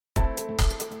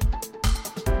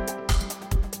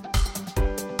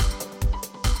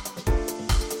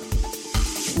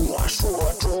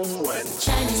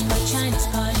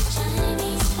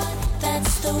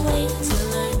the way to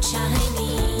learn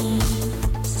Chinese.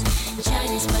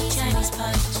 ChinesePod,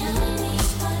 ChinesePod,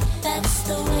 ChinesePod. That's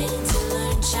the way to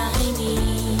learn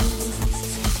Chinese.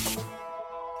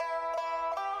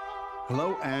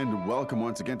 Hello and welcome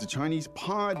once again to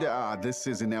ChinesePod. This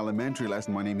is an elementary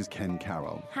lesson. My name is Ken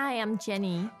Carroll. Hi, I'm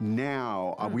Jenny.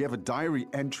 Now, we have a diary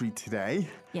entry today.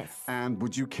 Yes. And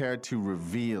would you care to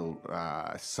reveal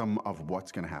some of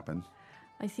what's going to happen?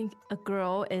 I think a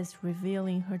girl is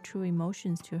revealing her true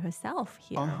emotions to herself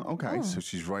here. Okay, so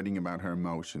she's writing about her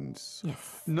emotions.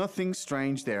 Yes. Nothing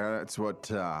strange there. That's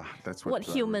what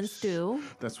humans do.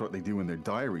 That's what they do in their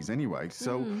diaries anyway.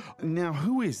 So now,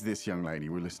 who is this young lady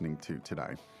we're listening to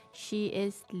today? She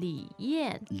is Li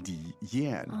Yan. Li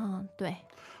Yan. 对。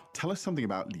 Tell us something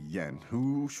about Li Yan.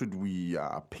 Who should we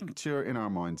picture in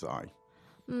our mind's eye?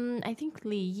 I think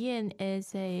Li Yan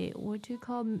is what do you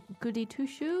call goody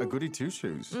two-shoes? A goody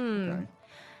two-shoes. Okay.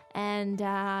 And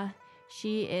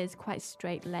she is quite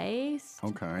straight-laced.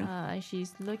 Okay.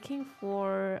 She's looking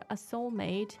for a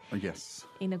soulmate. Yes.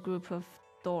 In a group of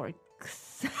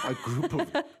dorks. A group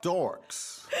of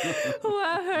dorks. Who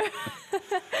are her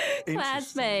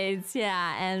classmates,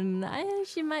 yeah. And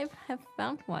she might have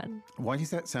found one. Why does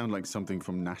that sound like something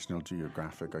from National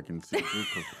Geographic? I can see a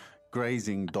group of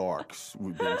grazing dorks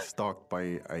being stalked by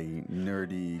a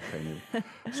nerdy kind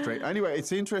of straight. Anyway,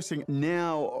 it's interesting.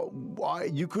 Now,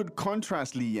 you could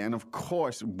contrast Li Yan, of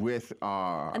course, with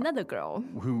another girl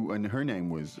who, and her name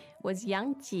was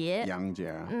Yang Jie. Yang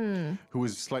Jie, who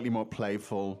was slightly more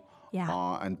playful.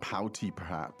 Yeah. And pouty,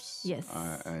 perhaps. Yes.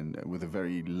 And with a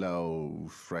very low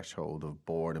threshold of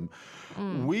boredom.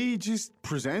 We just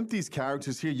present these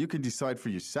characters here. You can decide for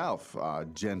yourself,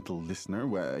 gentle listener,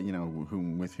 with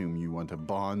whom you want to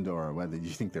bond or whether you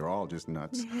think they're all just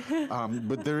nuts.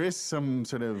 But there is some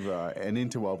sort of an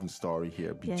interwoven story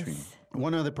here between. Yes.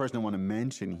 One other person I want to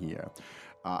mention here,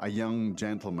 a young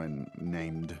gentleman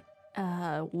named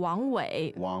Wang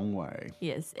Wei. Wang Wei.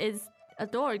 Yes, it's a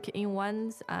dork in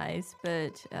one's eyes,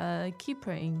 but a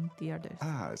keeper in the others.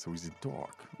 So he's a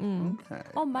dork. Okay.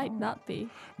 Or might not be.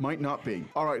 Might not be.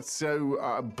 All right, so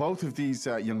both of these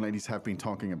young ladies have been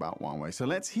talking about Wang Wei. So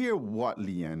let's hear what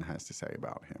Li Yan has to say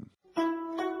about him.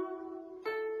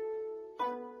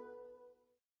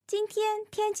 今天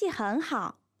天气很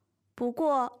好，不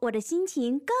过我的心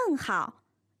情更好，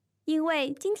因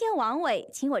为今天王伟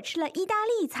请我吃了意大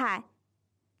利菜，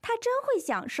他真会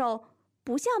享受。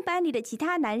 不像班里的其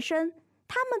他男生，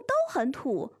他们都很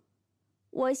土。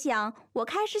我想我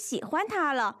开始喜欢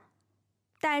他了，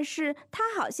但是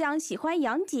他好像喜欢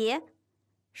杨杰。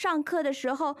上课的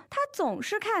时候，他总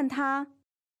是看他。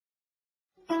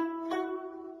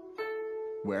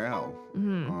Well,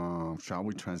 shall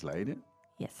we translate it?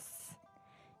 Yes.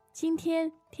 今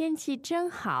天天气真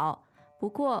好，不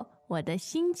过我的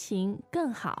心情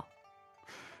更好。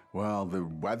 Well, the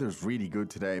weather's really good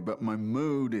today, but my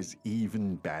mood is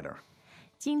even better.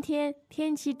 今天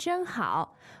天气真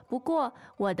好，不过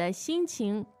我的心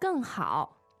情更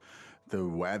好。 The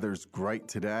weather's great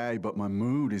today, but my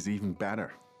mood is even better.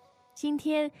 今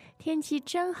天天气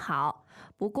真好，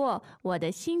不过我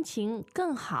的心情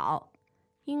更好，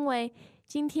因为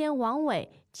今天王伟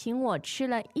请我吃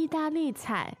了意大利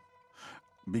菜。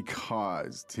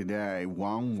 Because today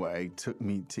Wang Wei took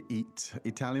me to eat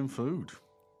Italian food.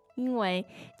 因为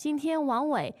今天王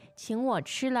伟请我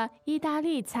吃了意大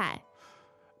利菜。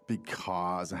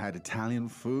 Because I had Italian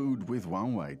food with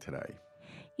Wang Wei today.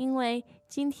 因为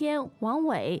今天王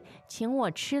伟请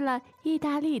我吃了意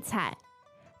大利菜，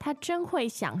他真会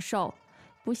享受，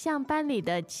不像班里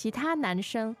的其他男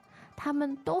生，他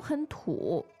们都很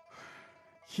土。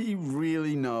 He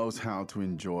really knows how to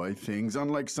enjoy things,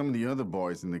 unlike some of the other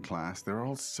boys in the class. They're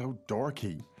all so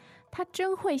dorky. 他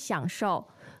真会享受，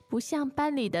不像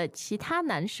班里的其他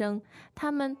男生，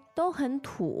他们都很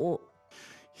土。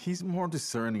 He's more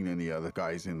discerning than the other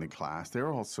guys in the class. They're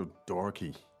all so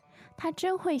dorky. 他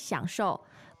真会享受，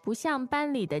不像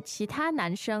班里的其他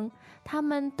男生，他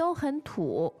们都很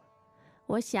土。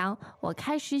我想我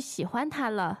开始喜欢他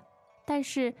了，但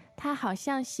是他好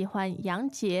像喜欢杨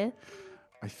杰。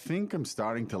 I think I'm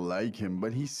starting to like him,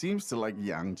 but he seems to like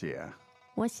Yang Jie.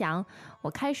 我想我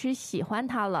开始喜欢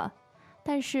他了，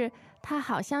但是他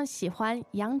好像喜欢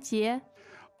杨杰。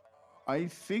 I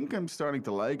think I'm starting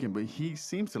to like him, but he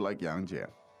seems to like Yang Jie.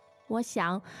 我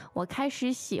想我开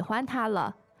始喜欢他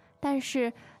了，但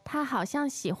是他好像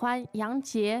喜欢杨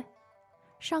杰。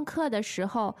上课的时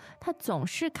候，他总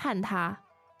是看他。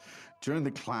 During the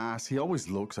class, he always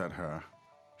looks at her.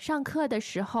 上课的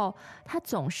时候，他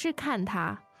总是看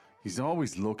他。 He's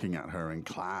always looking at her in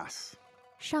class.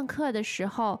 上课的时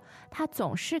候，他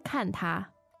总是看他。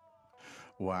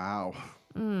 Wow.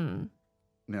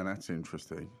 Now that's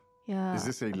interesting. Yeah. Is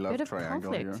this a bit love of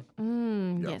triangle conflict.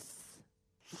 here? Yes.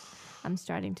 I'm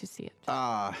starting to see it.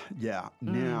 Yeah.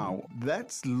 Now,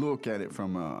 let's look at it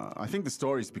from I think the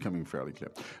story is becoming fairly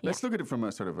clear. Let's look at it from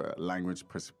a sort of a language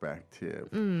perspective.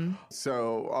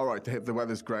 So, all right, the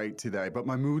weather's great today, but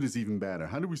my mood is even better.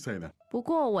 How do we say that? 不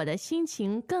过我的心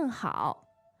情更好。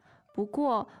不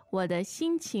过我的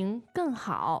心情更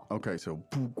好。 Okay, so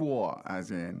不过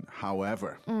as in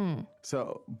however.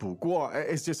 So 不过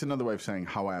is just another way of saying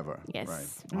however. Yes. Right.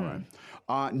 All right.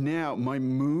 Now, my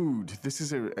mood. This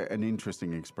is an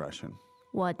interesting expression.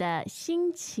 我的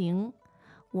心情，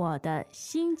我的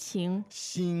心情。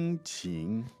心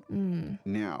情.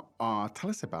 Now, tell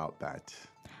us about that.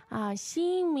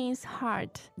 心 means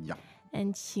heart. Yeah.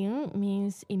 And 情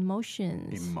means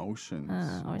emotions. Emotions.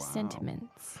 Or Wow.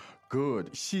 sentiments.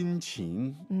 Good. 心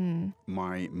情.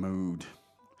 My mood.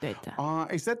 对的。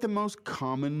 Is that the most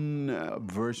common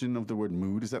version of the word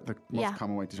mood? Is that the most Yeah.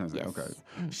 common way to translate? Yes. Okay.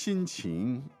 心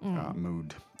情,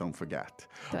 mood. Don't forget.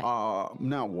 对。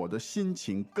 Now, 我的心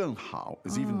情更好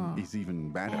is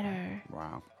even better. Better.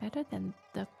 Wow. Better than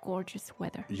the gorgeous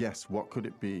weather. Yes. What could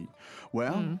it be?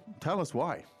 Well, tell us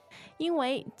why. 因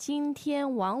为今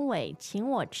天王伟请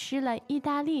我吃了意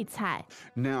大利菜。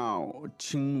 Now,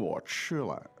 请我吃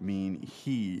了 mean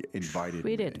he invited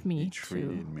Treated me. me He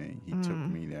treated to- me. He took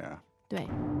me there. 对。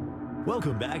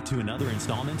 Welcome back to another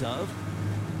installment of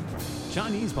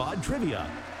ChinesePod Trivia.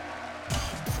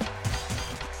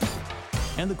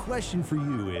 And the question for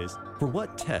you is, for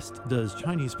what test does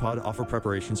ChinesePod offer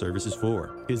preparation services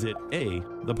for? Is it A,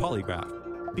 the polygraph,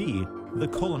 B, the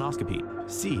colonoscopy,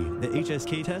 C, the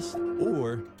HSK test,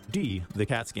 or D, the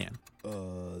CAT scan?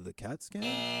 The CAT scan?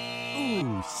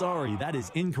 Ooh, sorry, that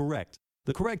is incorrect.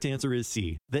 The correct answer is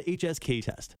C, the HSK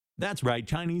test. That's right,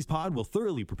 ChinesePod will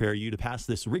thoroughly prepare you to pass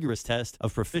this rigorous test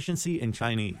of proficiency in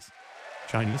Chinese.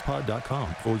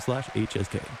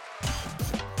 ChinesePod.com/HSK.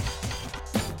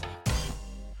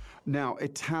 Now,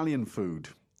 Italian food.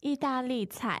 意大利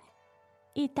菜，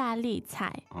意大利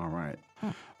菜。 All right.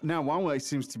 Now, Wang Wei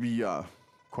seems to be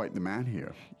quite the man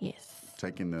here, Yes.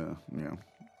 taking the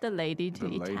The lady to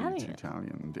lady to Italian.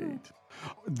 Italian, indeed.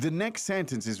 The next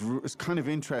sentence is kind of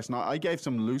interesting. I gave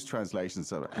some loose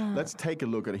translations of it. Let's take a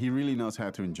look at it. He really knows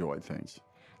how to enjoy things.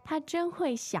 他真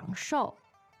会享受，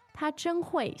他真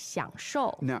会享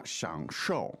受。 Now, 享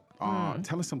受.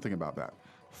 Tell us something about that.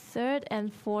 Third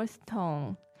and fourth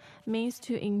tone means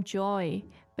to enjoy,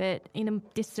 but in a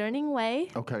discerning way.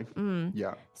 Okay.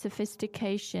 Yeah.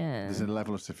 Sophistication. There's a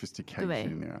level of sophistication 对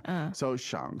there. So,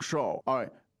 享受. All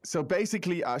right. So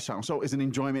basically, 享受 is an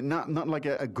enjoyment, not like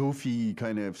a goofy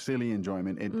kind of silly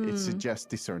enjoyment. It suggests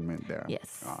discernment there.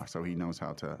 Yes. So he knows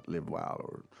how to live well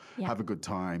or Yeah. have a good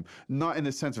time. Not in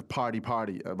the sense of party,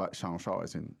 but 享受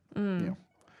as in,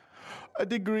 a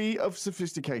degree of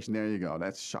sophistication. There you go.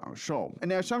 That's 享受. And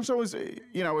now 享受 is,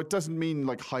 it doesn't mean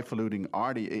like highfalutin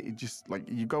arty. It just like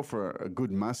you go for a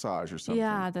good massage or something.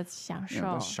 Yeah, that's 享 Yeah, 受。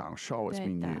 that's 享受. It's 对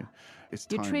mean 的。 it's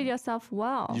You time. treat yourself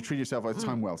well. You treat yourself as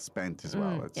time well spent as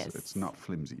well. yes. It's not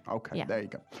flimsy. Okay, Yeah. there you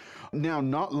go. Now,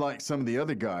 not like some of the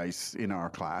other guys in our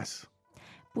class.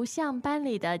 不像班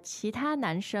里的其他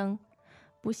男生，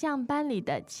不像班里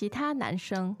的其他男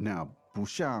生。 Now, 不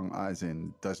像 as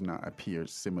in does not appear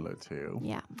similar to.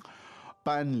 Yeah,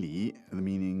 班里, the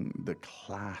meaning the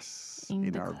class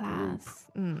in the our class.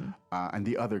 group. And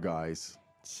the other guys.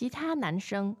 其他男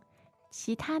生，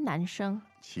其他男生。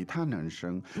其他男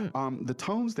生. The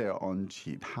tones there on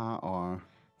其他 are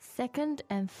Second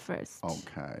and first.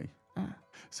 okay.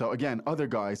 So again, other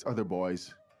guys, other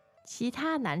boys. 其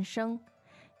他男生，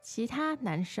其他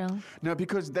男生。 Now,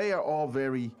 because they are all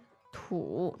very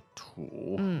土，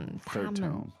 土, 他 third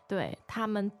们 tone. 对他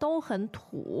们都很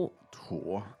土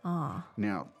土. 啊。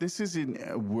 Now, this is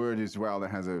a word as well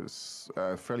that has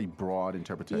a fairly broad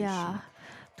interpretation. Yeah,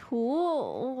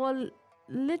 土 what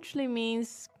literally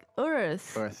means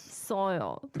earth, Earth.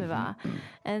 soil, 对吧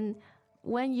？And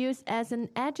when used as an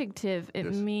adjective, it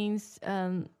Yes. means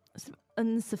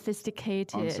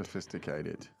unsophisticated,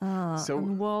 Unsophisticated. So,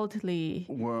 unworldly,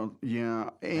 well, yeah.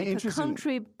 like a Interesting.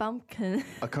 country bumpkin.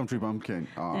 A country bumpkin.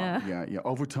 Yeah.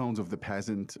 Overtones of the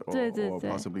peasant or, 对，对， or 对。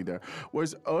 possibly there.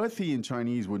 Whereas earthy in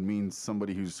Chinese would mean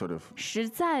somebody who's sort of, 实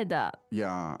在的，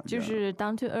 yeah. 就 yeah. 是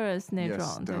down to earth 那 Yes,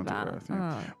 种，对 down to 吧？ earth.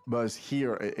 Yeah. Whereas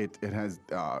here it has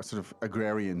sort of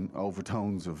agrarian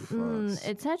overtones of.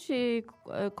 It's actually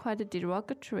quite a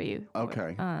derogatory. word.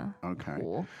 Okay. Okay.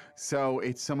 土 So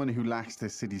it's someone who lacks lacks the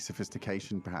city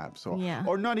sophistication, perhaps, or Yeah.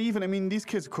 or not even. I mean, these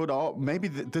kids could all maybe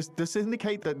this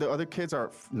indicate that the other kids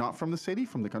are not from the city,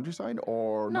 from the countryside,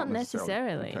 or Not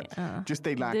necessarily. Okay. Just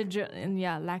they lack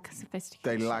lack sophistication.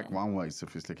 they lack one-way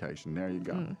sophistication. There you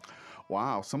go.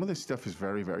 Wow, some of this stuff is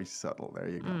very, very subtle. There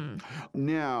you go.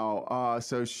 Now,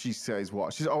 so she says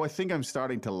what? She's, I think I'm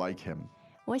starting to like him.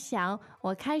 我想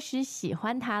我开始喜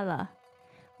欢他了。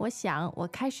我想我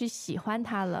开始喜欢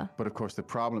他了。 But of course, the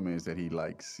problem is that he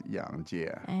likes Yang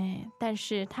Jie. 哎，但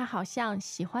是他好像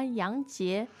喜欢杨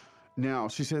洁。 Now,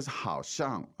 she says 好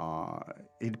像,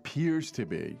 it appears to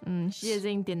be. She is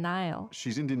in denial.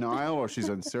 She's in denial or she's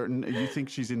uncertain? You think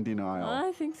she's in denial?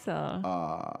 I think so.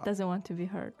 Doesn't want to be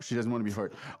hurt. She doesn't want to be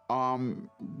hurt.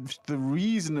 The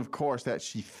reason, of course, that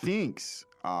she thinks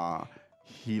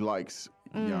he likes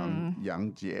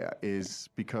Yang Jie is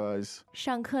because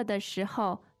上课的时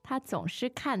候，他总是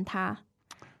看他。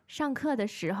上课的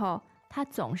时候，他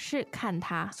总是看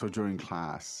他。 so during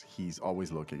class, he's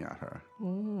always looking at her.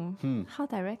 How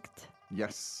direct?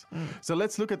 Yes. So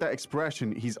let's look at that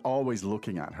expression. He's always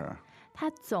looking at her. 他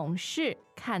总是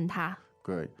看他，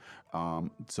 Good.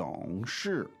 总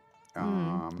是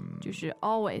就是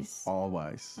always.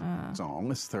 always.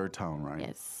 总 is third tone, right?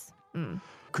 Yes.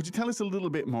 Could you tell us a little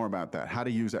bit more about that? How to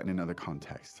use that in another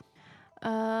context?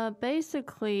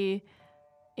 Basically,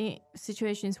 in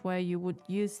situations where you would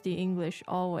use the English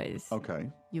always, Okay.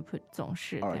 you put 总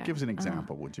是 All right. there. Give us an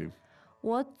example, would you?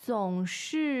 我总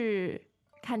是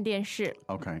看电视，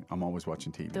 Okay. I'm always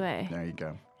watching TV. 对。 There you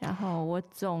go. 然后我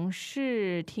总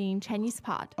是听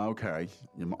ChinesePod。 Okay.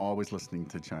 I'm always listening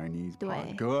to Chinese.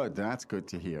 对。 Good. That's good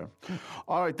to hear.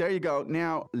 All right. There you go.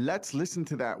 Now, let's listen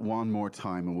to that one more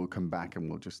time and we'll come back and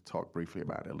we'll just talk briefly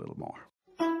about it a little more.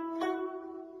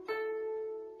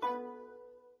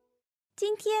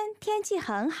 今天天气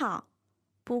很好，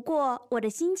不过我的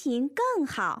心情更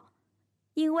好，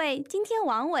因为今天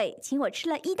王伟请我吃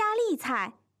了意大利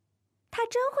菜。他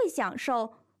真会享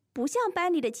受，不像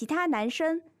班里的其他男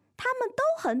生，他们都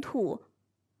很土。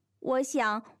我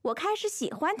想我开始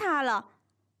喜欢他了，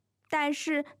但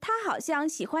是他好像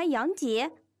喜欢杨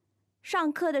洁。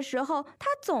上课的时候，他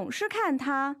总是看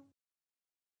他。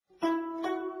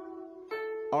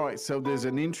All right, so there's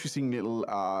an interesting little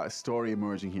story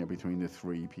emerging here between the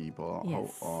three people.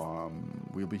 Yes.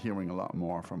 We'll be hearing a lot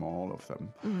more from all of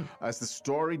them. As the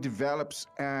story develops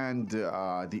and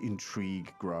the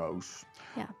intrigue grows.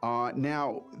 Yeah.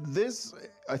 Now,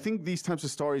 I think these types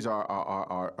of stories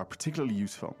are particularly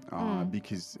useful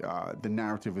because the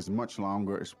narrative is much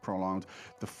longer, it's prolonged.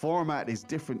 The format is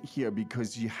different here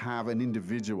because you have an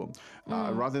individual.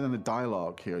 Rather than a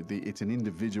dialogue here, it's an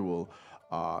individual.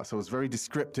 So it's very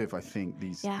descriptive, I think,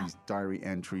 these diary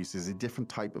entries. There's a different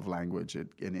type of language,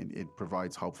 and it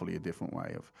provides, hopefully, a different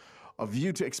way of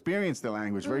you to experience the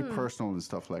language, very personal and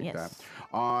stuff like that.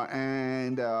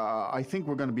 And I think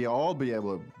we're going to all be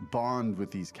able to bond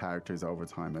with these characters over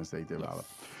time as they develop.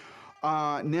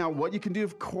 Now, what you can do,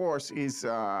 of course, is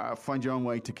find your own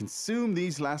way to consume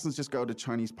these lessons. Just go to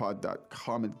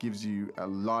ChinesePod.com. It gives you a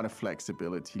lot of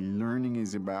flexibility. Learning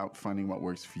is about finding what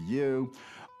works for you,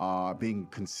 being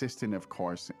consistent, of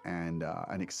course, and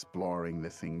exploring the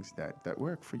things that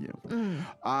work for you.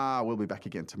 We'll be back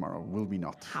again tomorrow. Will we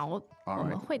not? 好， All 我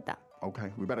们 right. 会的。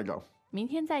 Okay, we better go. 明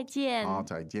天再见。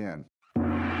再见.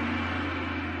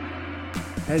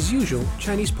 As usual,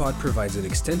 ChinesePod provides an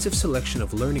extensive selection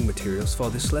of learning materials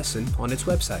for this lesson on its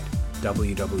website,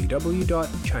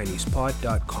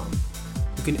 www.ChinesePod.com.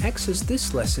 You can access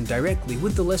this lesson directly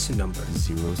with the lesson number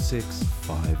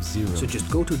 0650. So just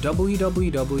go to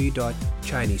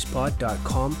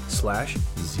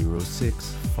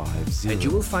www.ChinesePod.com/0650 and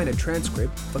you will find a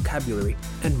transcript, vocabulary,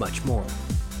 and much more.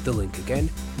 The link again,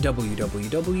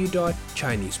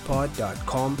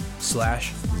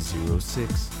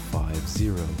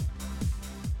 www.ChinesePod.com/0650.